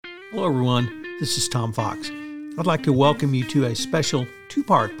Hello, everyone. This is Tom Fox. I'd like to welcome you to a special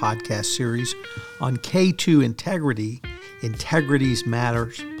two-part podcast series on K2 Integrity, Integrities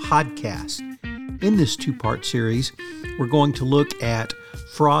Matters podcast. In this two-part series, we're going to look at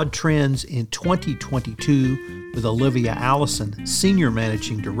fraud trends in 2022 with Olivia Allison, Senior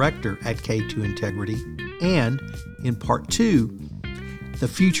Managing Director at K2 Integrity, and in part two, the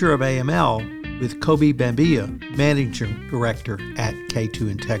future of AML with Kobe Bambia, Managing Director at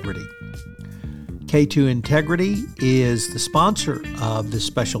K2 Integrity. K2 Integrity is the sponsor of this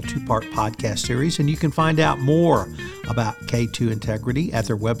special two-part podcast series, and you can find out more about K2 Integrity at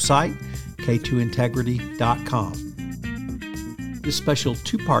their website, k2integrity.com. This special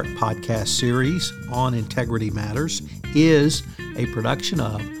two-part podcast series on Integrity Matters is a production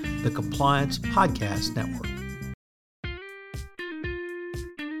of the Compliance Podcast Network.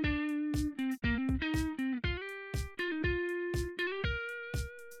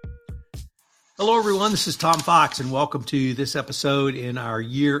 Hello, everyone. This is Tom Fox, and welcome to this episode in our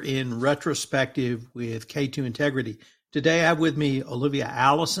year-end retrospective with K2 Integrity. Today, I have with me Olivia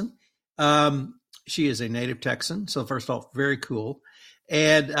Allison. She is a native Texan, so first off, very cool.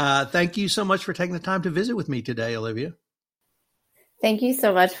 And thank you so much for taking the time to visit with me today, Olivia. Thank you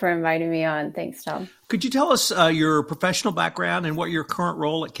so much for inviting me on. Thanks, Tom. Could you tell us your professional background and what your current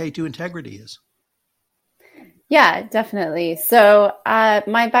role at K2 Integrity is? Yeah, definitely. So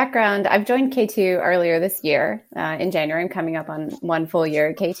my background, I've joined K2 earlier this year in January. I'm coming up on 1 full year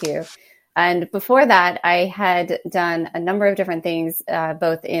at K2. And before that, I had done a number of different things,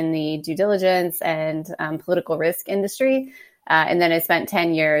 both in the due diligence and political risk industry. And then I spent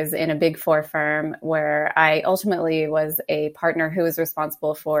 10 years in a Big Four firm where I ultimately was a partner who was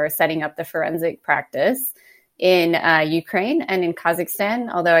responsible for setting up the forensic practice in Ukraine and in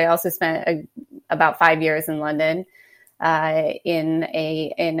Kazakhstan, although I also spent about 5 years in London in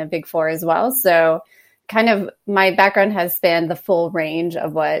a Big Four as well. So kind of my background has spanned the full range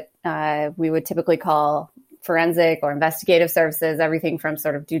of what we would typically call forensic or investigative services, everything from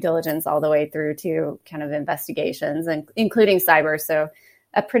sort of due diligence all the way through to kind of investigations, and including cyber. So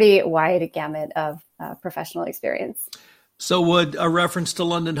a pretty wide gamut of professional experience. So would a reference to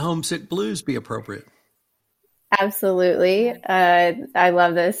London Homesick Blues be appropriate? Absolutely. I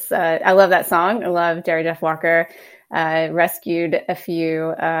love this. I love that song. I love Jerry Jeff Walker. Rescued a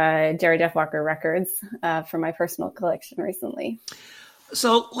few Jerry Jeff Walker records from my personal collection recently.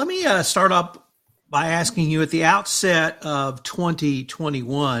 So let me start up by asking you, at the outset of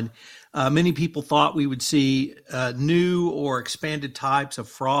 2021, many people thought we would see new or expanded types of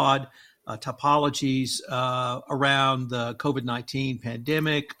fraud topologies around the COVID-19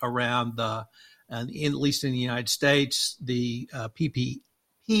 pandemic, around at least in the United States, the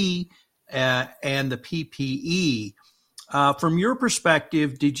PPP and the PPE. From your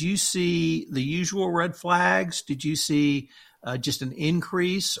perspective, did you see the usual red flags? Did you see just an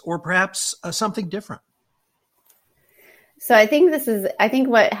increase, or perhaps something different? So I think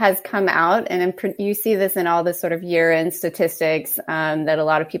what has come out, and you see this in all the sort of year-end statistics that a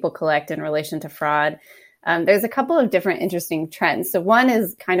lot of people collect in relation to fraud. There's a couple of different interesting trends. So one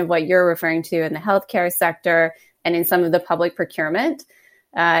is kind of what you're referring to in the healthcare sector and in some of the public procurement.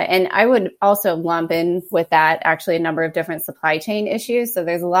 And I would also lump in with that actually a number of different supply chain issues. So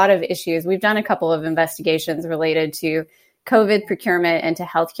there's a lot of issues. We've done a couple of investigations related to COVID procurement and to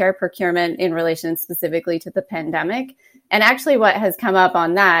healthcare procurement in relation specifically to the pandemic. And actually what has come up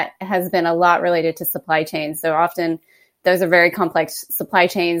on that has been a lot related to supply chain. So often those are very complex supply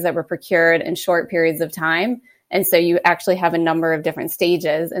chains that were procured in short periods of time. And so you actually have a number of different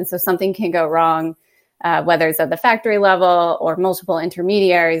stages. And so something can go wrong, whether it's at the factory level or multiple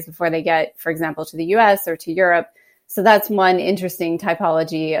intermediaries before they get, for example, to the US or to Europe. So that's one interesting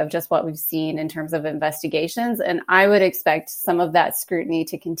typology of just what we've seen in terms of investigations. And I would expect some of that scrutiny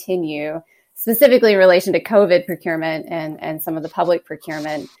to continue, specifically in relation to COVID procurement and some of the public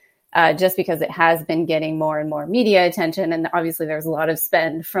procurement. Just because it has been getting more and more media attention. And obviously there's a lot of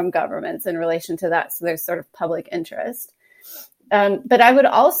spend from governments in relation to that. So there's sort of public interest. But I would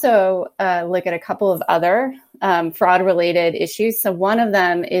also look at a couple of other fraud-related issues. So one of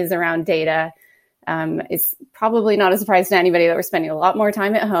them is around data. It's probably not a surprise to anybody that we're spending a lot more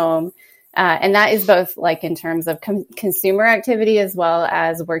time at home. And that is both like in terms of consumer activity as well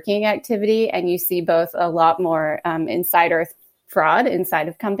as working activity. And you see both a lot more insider fraud inside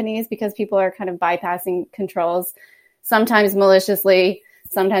of companies because people are kind of bypassing controls, sometimes maliciously,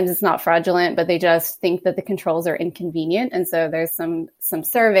 sometimes it's not fraudulent, but they just think that the controls are inconvenient. And so there's some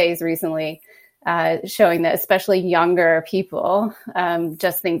surveys recently showing that especially younger people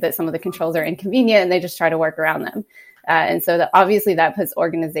just think that some of the controls are inconvenient and they just try to work around them. And so obviously that puts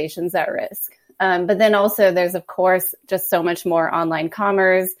organizations at risk. But then also there's, of course, just so much more online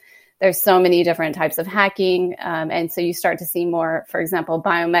commerce. There's so many different types of hacking. And so you start to see more, for example,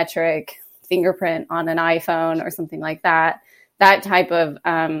 biometric fingerprint on an iPhone or something like that. That type of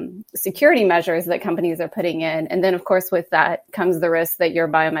security measures that companies are putting in. And then, of course, with that comes the risk that your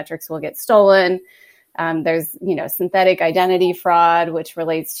biometrics will get stolen. There's, synthetic identity fraud, which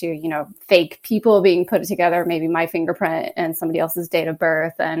relates to, fake people being put together, maybe my fingerprint and somebody else's date of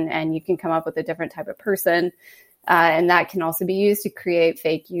birth, and you can come up with a different type of person. And that can also be used to create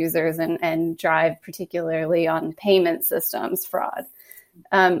fake users and drive particularly on payment systems fraud.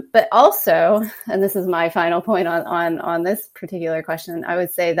 But also, and this is my final point on this particular question, I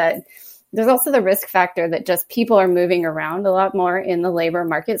would say that there's also the risk factor that just people are moving around a lot more in the labor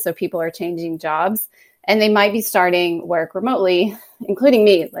market. So people are changing jobs and they might be starting work remotely, including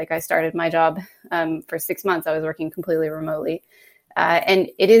me. Like I started my job for 6 months. I was working completely remotely. And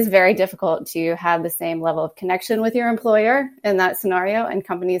it is very difficult to have the same level of connection with your employer in that scenario. And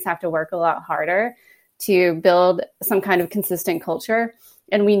companies have to work a lot harder to build some kind of consistent culture.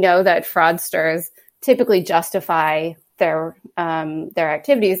 And we know that fraudsters typically justify their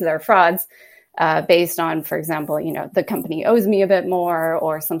activities, their frauds, based on, for example, the company owes me a bit more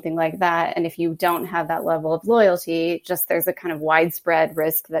or something like that. And if you don't have that level of loyalty, just there's a kind of widespread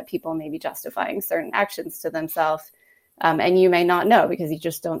risk that people may be justifying certain actions to themselves. And you may not know because you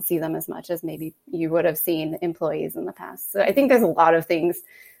just don't see them as much as maybe you would have seen employees in the past. So I think there's a lot of things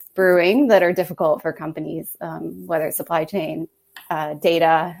brewing that are difficult for companies, whether it's supply chain,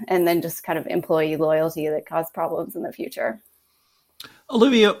 data, and then just kind of employee loyalty that cause problems in the future.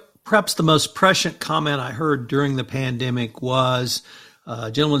 Olivia, perhaps the most prescient comment I heard during the pandemic was a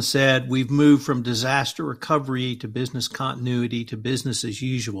gentleman said, we've moved from disaster recovery to business continuity to business as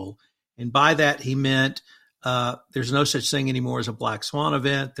usual. And by that, he meant there's no such thing anymore as a black swan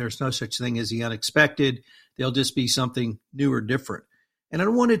event. There's no such thing as the unexpected. There'll just be something new or different. And I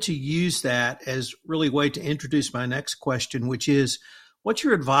wanted to use that as really a way to introduce my next question, which is, what's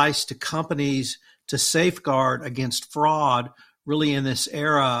your advice to companies to safeguard against fraud really in this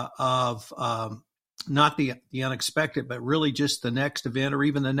era of not the unexpected, but really just the next event or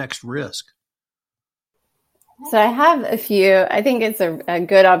even the next risk? So I have a few. I think it's a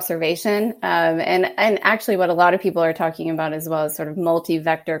good observation. And actually what a lot of people are talking about as well is sort of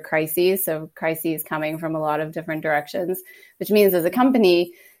multi-vector crises. So crises coming from a lot of different directions, which means as a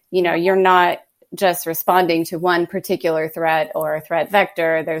company, you're not just responding to one particular threat or threat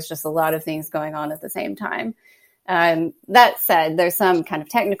vector. There's just a lot of things going on at the same time. That said, there's some kind of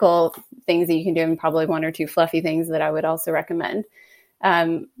technical things that you can do and probably one or two fluffy things that I would also recommend.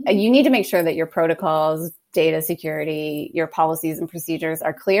 You need to make sure that your protocols, data security, your policies and procedures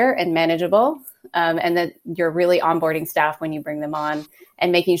are clear and manageable, and that you're really onboarding staff when you bring them on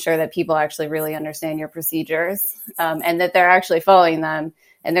and making sure that people actually really understand your procedures, and that they're actually following them.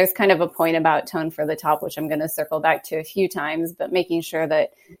 And there's kind of a point about tone for the top, which I'm going to circle back to a few times, but making sure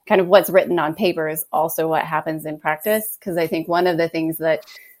that kind of what's written on paper is also what happens in practice. Because I think one of the things that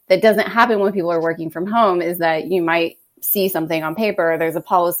doesn't happen when people are working from home is that you might see something on paper. There's a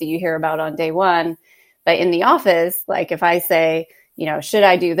policy you hear about on day one. But in the office, like if I say, should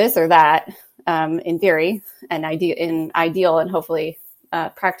I do this or that, in theory, and in ideal and hopefully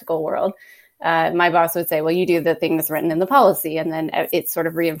practical world, my boss would say, well, you do the thing that's written in the policy, and then it's sort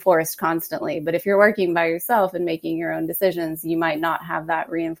of reinforced constantly. But if you're working by yourself and making your own decisions, you might not have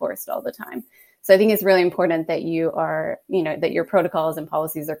that reinforced all the time. So I think it's really important that you are, that your protocols and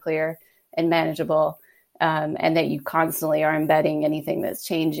policies are clear and manageable. And that you constantly are embedding anything that's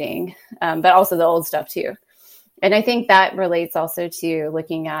changing, but also the old stuff too. And I think that relates also to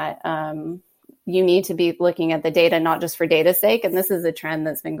looking at, you need to be looking at the data, not just for data's sake. And this is a trend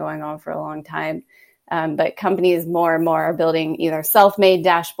that's been going on for a long time. But companies more and more are building either self-made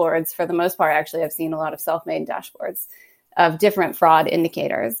dashboards. For the most part, actually, I've seen a lot of self-made dashboards of different fraud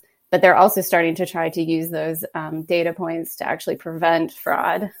indicators. But they're also starting to try to use those data points to actually prevent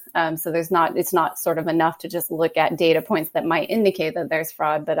fraud. So it's not sort of enough to just look at data points that might indicate that there's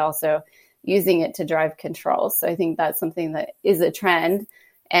fraud, but also using it to drive control. So I think that's something that is a trend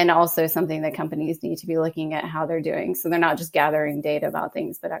and also something that companies need to be looking at how they're doing. So they're not just gathering data about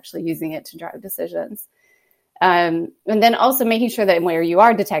things, but actually using it to drive decisions. And then also making sure that where you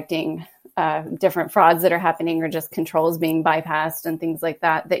are detecting different frauds that are happening or just controls being bypassed and things like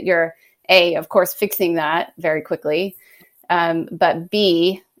that, that you're A, of course, fixing that very quickly, but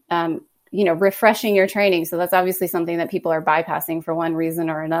B, refreshing your training. So that's obviously something that people are bypassing for one reason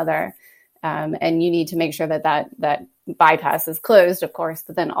or another. And you need to make sure that bypass is closed, of course,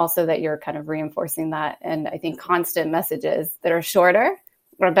 but then also that you're kind of reinforcing that. And I think constant messages that are shorter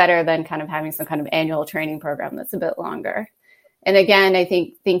are better than kind of having some kind of annual training program that's a bit longer. And again, I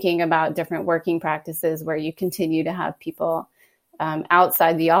think thinking about different working practices where you continue to have people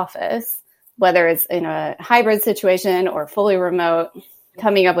outside the office, whether it's in a hybrid situation or fully remote,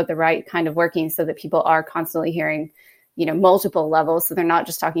 coming up with the right kind of working so that people are constantly hearing, multiple levels. So they're not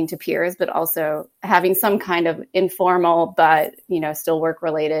just talking to peers, but also having some kind of informal, but, still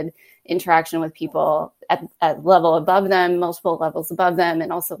work-related interaction with people at level above them, multiple levels above them,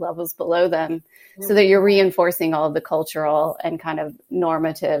 and also levels below them, so that you're reinforcing all of the cultural and kind of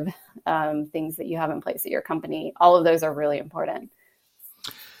normative things that you have in place at your company. All of those are really important.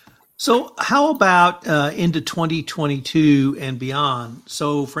 So how about into 2022 and beyond?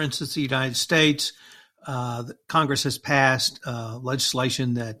 So, for instance, the United States, Congress has passed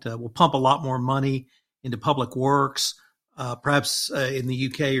legislation that will pump a lot more money into public works. Perhaps in the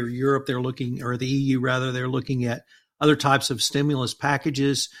UK or Europe, they're looking, or the EU rather, they're looking at other types of stimulus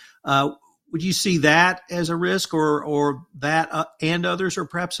packages. Would you see that as a risk, or that and others, or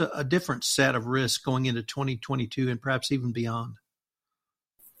perhaps a different set of risks going into 2022 and perhaps even beyond?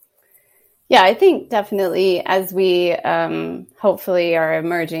 Yeah, I think definitely as we hopefully are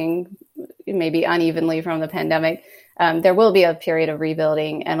emerging maybe unevenly from the pandemic, there will be a period of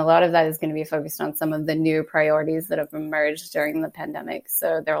rebuilding. And a lot of that is going to be focused on some of the new priorities that have emerged during the pandemic.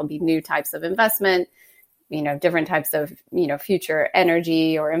 So there will be new types of investment, different types of, future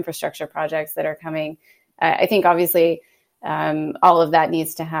energy or infrastructure projects that are coming. I think obviously all of that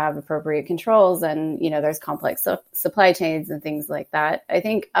needs to have appropriate controls, and, there's complex supply chains and things like that. I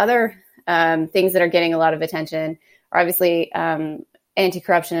think other things that are getting a lot of attention are obviously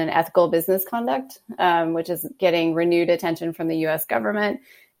anti-corruption and ethical business conduct, which is getting renewed attention from the U.S. government,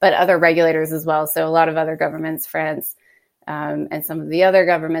 but other regulators as well. So a lot of other governments, France, and some of the other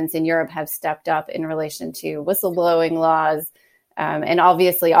governments in Europe have stepped up in relation to whistleblowing laws. And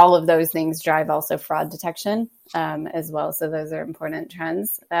obviously all of those things drive also fraud detection as well. So those are important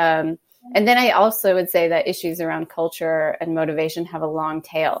trends. And then I also would say that issues around culture and motivation have a long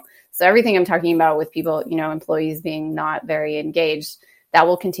tail. So everything I'm talking about with people, employees being not very engaged, that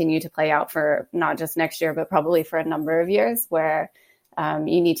will continue to play out for not just next year, but probably for a number of years, where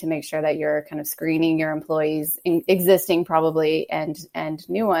you need to make sure that you're kind of screening your employees, existing probably, and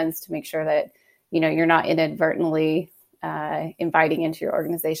new ones, to make sure that, you're not inadvertently inviting into your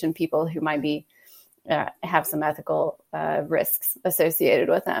organization people who might be have some ethical risks associated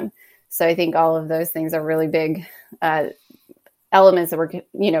with them. So I think all of those things are really big elements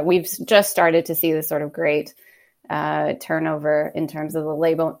that we've just started to see this sort of great turnover in terms of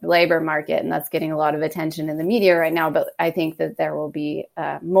the labor market, and that's getting a lot of attention in the media right now. But I think that there will be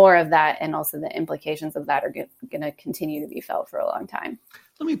more of that, and also the implications of that are going to continue to be felt for a long time.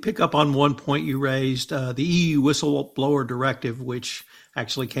 Let me pick up on one point you raised, the EU Whistleblower Directive, which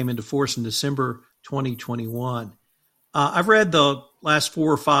actually came into force in December 2021. I've read the last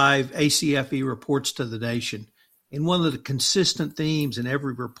 4 or 5 ACFE reports to the nation, and one of the consistent themes in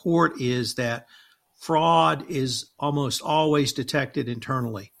every report is that fraud is almost always detected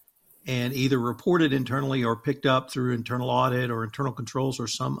internally and either reported internally or picked up through internal audit or internal controls or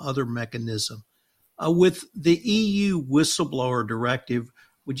some other mechanism. With the EU Whistleblower Directive,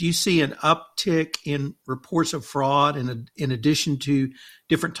 would you see an uptick in reports of fraud in addition to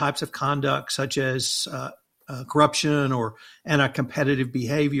different types of conduct, such as corruption or anti-competitive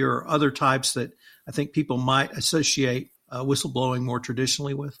behavior or other types that I think people might associate whistleblowing more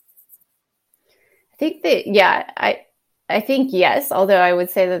traditionally with? I think that, I think yes, although I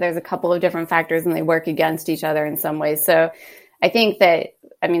would say that there's a couple of different factors and they work against each other in some ways. So I think that,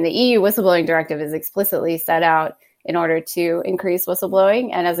 the EU Whistleblowing Directive is explicitly set out in order to increase whistleblowing.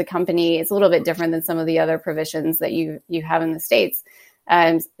 And as a company, it's a little bit different than some of the other provisions that you have in the States.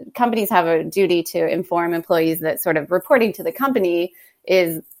 Companies have a duty to inform employees that sort of reporting to the company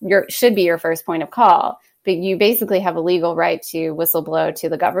should be your first point of call. But you basically have a legal right to whistleblow to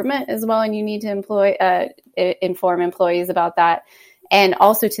the government as well, and you need to inform employees about that, and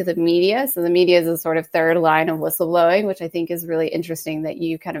also to the media. So the media is a sort of third line of whistleblowing, which I think is really interesting, that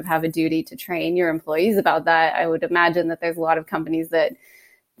you kind of have a duty to train your employees about that. I would imagine that there's a lot of companies that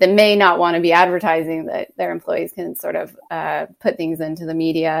may not want to be advertising that their employees can sort of put things into the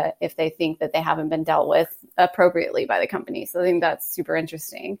media if they think that they haven't been dealt with appropriately by the company. So I think that's super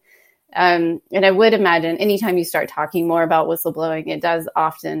interesting. And I would imagine anytime you start talking more about whistleblowing, it does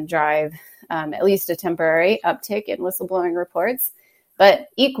often drive at least a temporary uptick in whistleblowing reports. But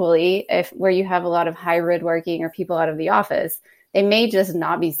equally, where you have a lot of hybrid working or people out of the office, they may just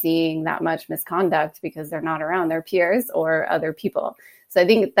not be seeing that much misconduct because they're not around their peers or other people. So I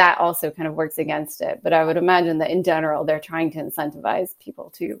think that also kind of works against it. But I would imagine that in general, they're trying to incentivize people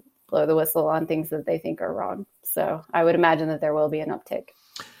to blow the whistle on things that they think are wrong. So I would imagine that there will be an uptick.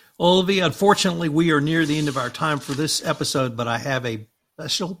 Well, Olivia, unfortunately, we are near the end of our time for this episode, but I have a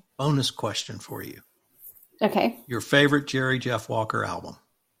special bonus question for you. Okay. Your favorite Jerry Jeff Walker album?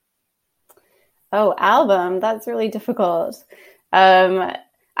 Oh, album. That's really difficult.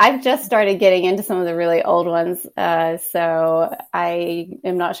 I've just started getting into some of the really old ones, so I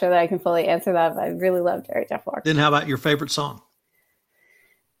am not sure that I can fully answer that, but I really love Jerry Jeff Walker. Then how about your favorite song?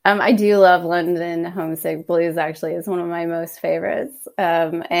 I do love London Homesick Blues, actually. It's one of my most favorites,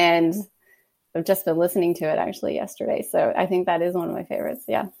 and I've just been listening to it actually yesterday, so I think that is one of my favorites,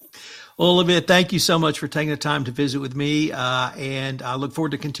 yeah. Well, Olivia, thank you so much for taking the time to visit with me, and I look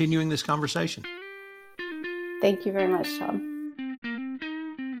forward to continuing this conversation. Thank you very much, Tom.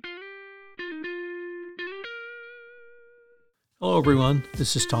 Hello, everyone.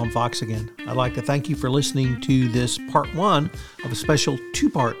 This is Tom Fox again. I'd like to thank you for listening to this part one of a special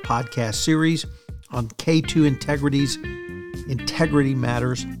two-part podcast series on K2 Integrity's Integrity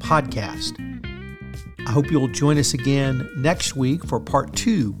Matters podcast. I hope you'll join us again next week for part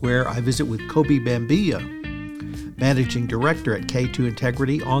two, where I visit with Kobe Bambilla, Managing Director at K2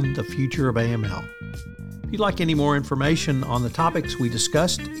 Integrity, on the future of AML. If you'd like any more information on the topics we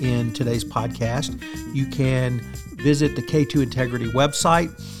discussed in today's podcast, you can visit the K2 Integrity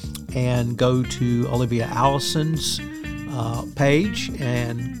website and go to Olivia Allison's page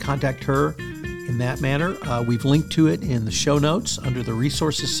and contact her in that manner. We've linked to it in the show notes under the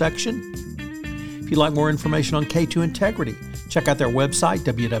resources section. If you'd like more information on K2 Integrity, check out their website,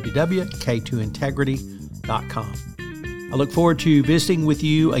 www.k2integrity.com. I look forward to visiting with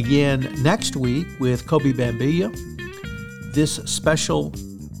you again next week with Kobe Bambilla. This special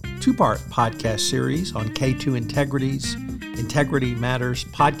two-part podcast series on K2 Integrity's Integrity Matters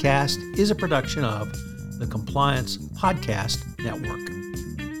podcast is a production of the Compliance Podcast Network.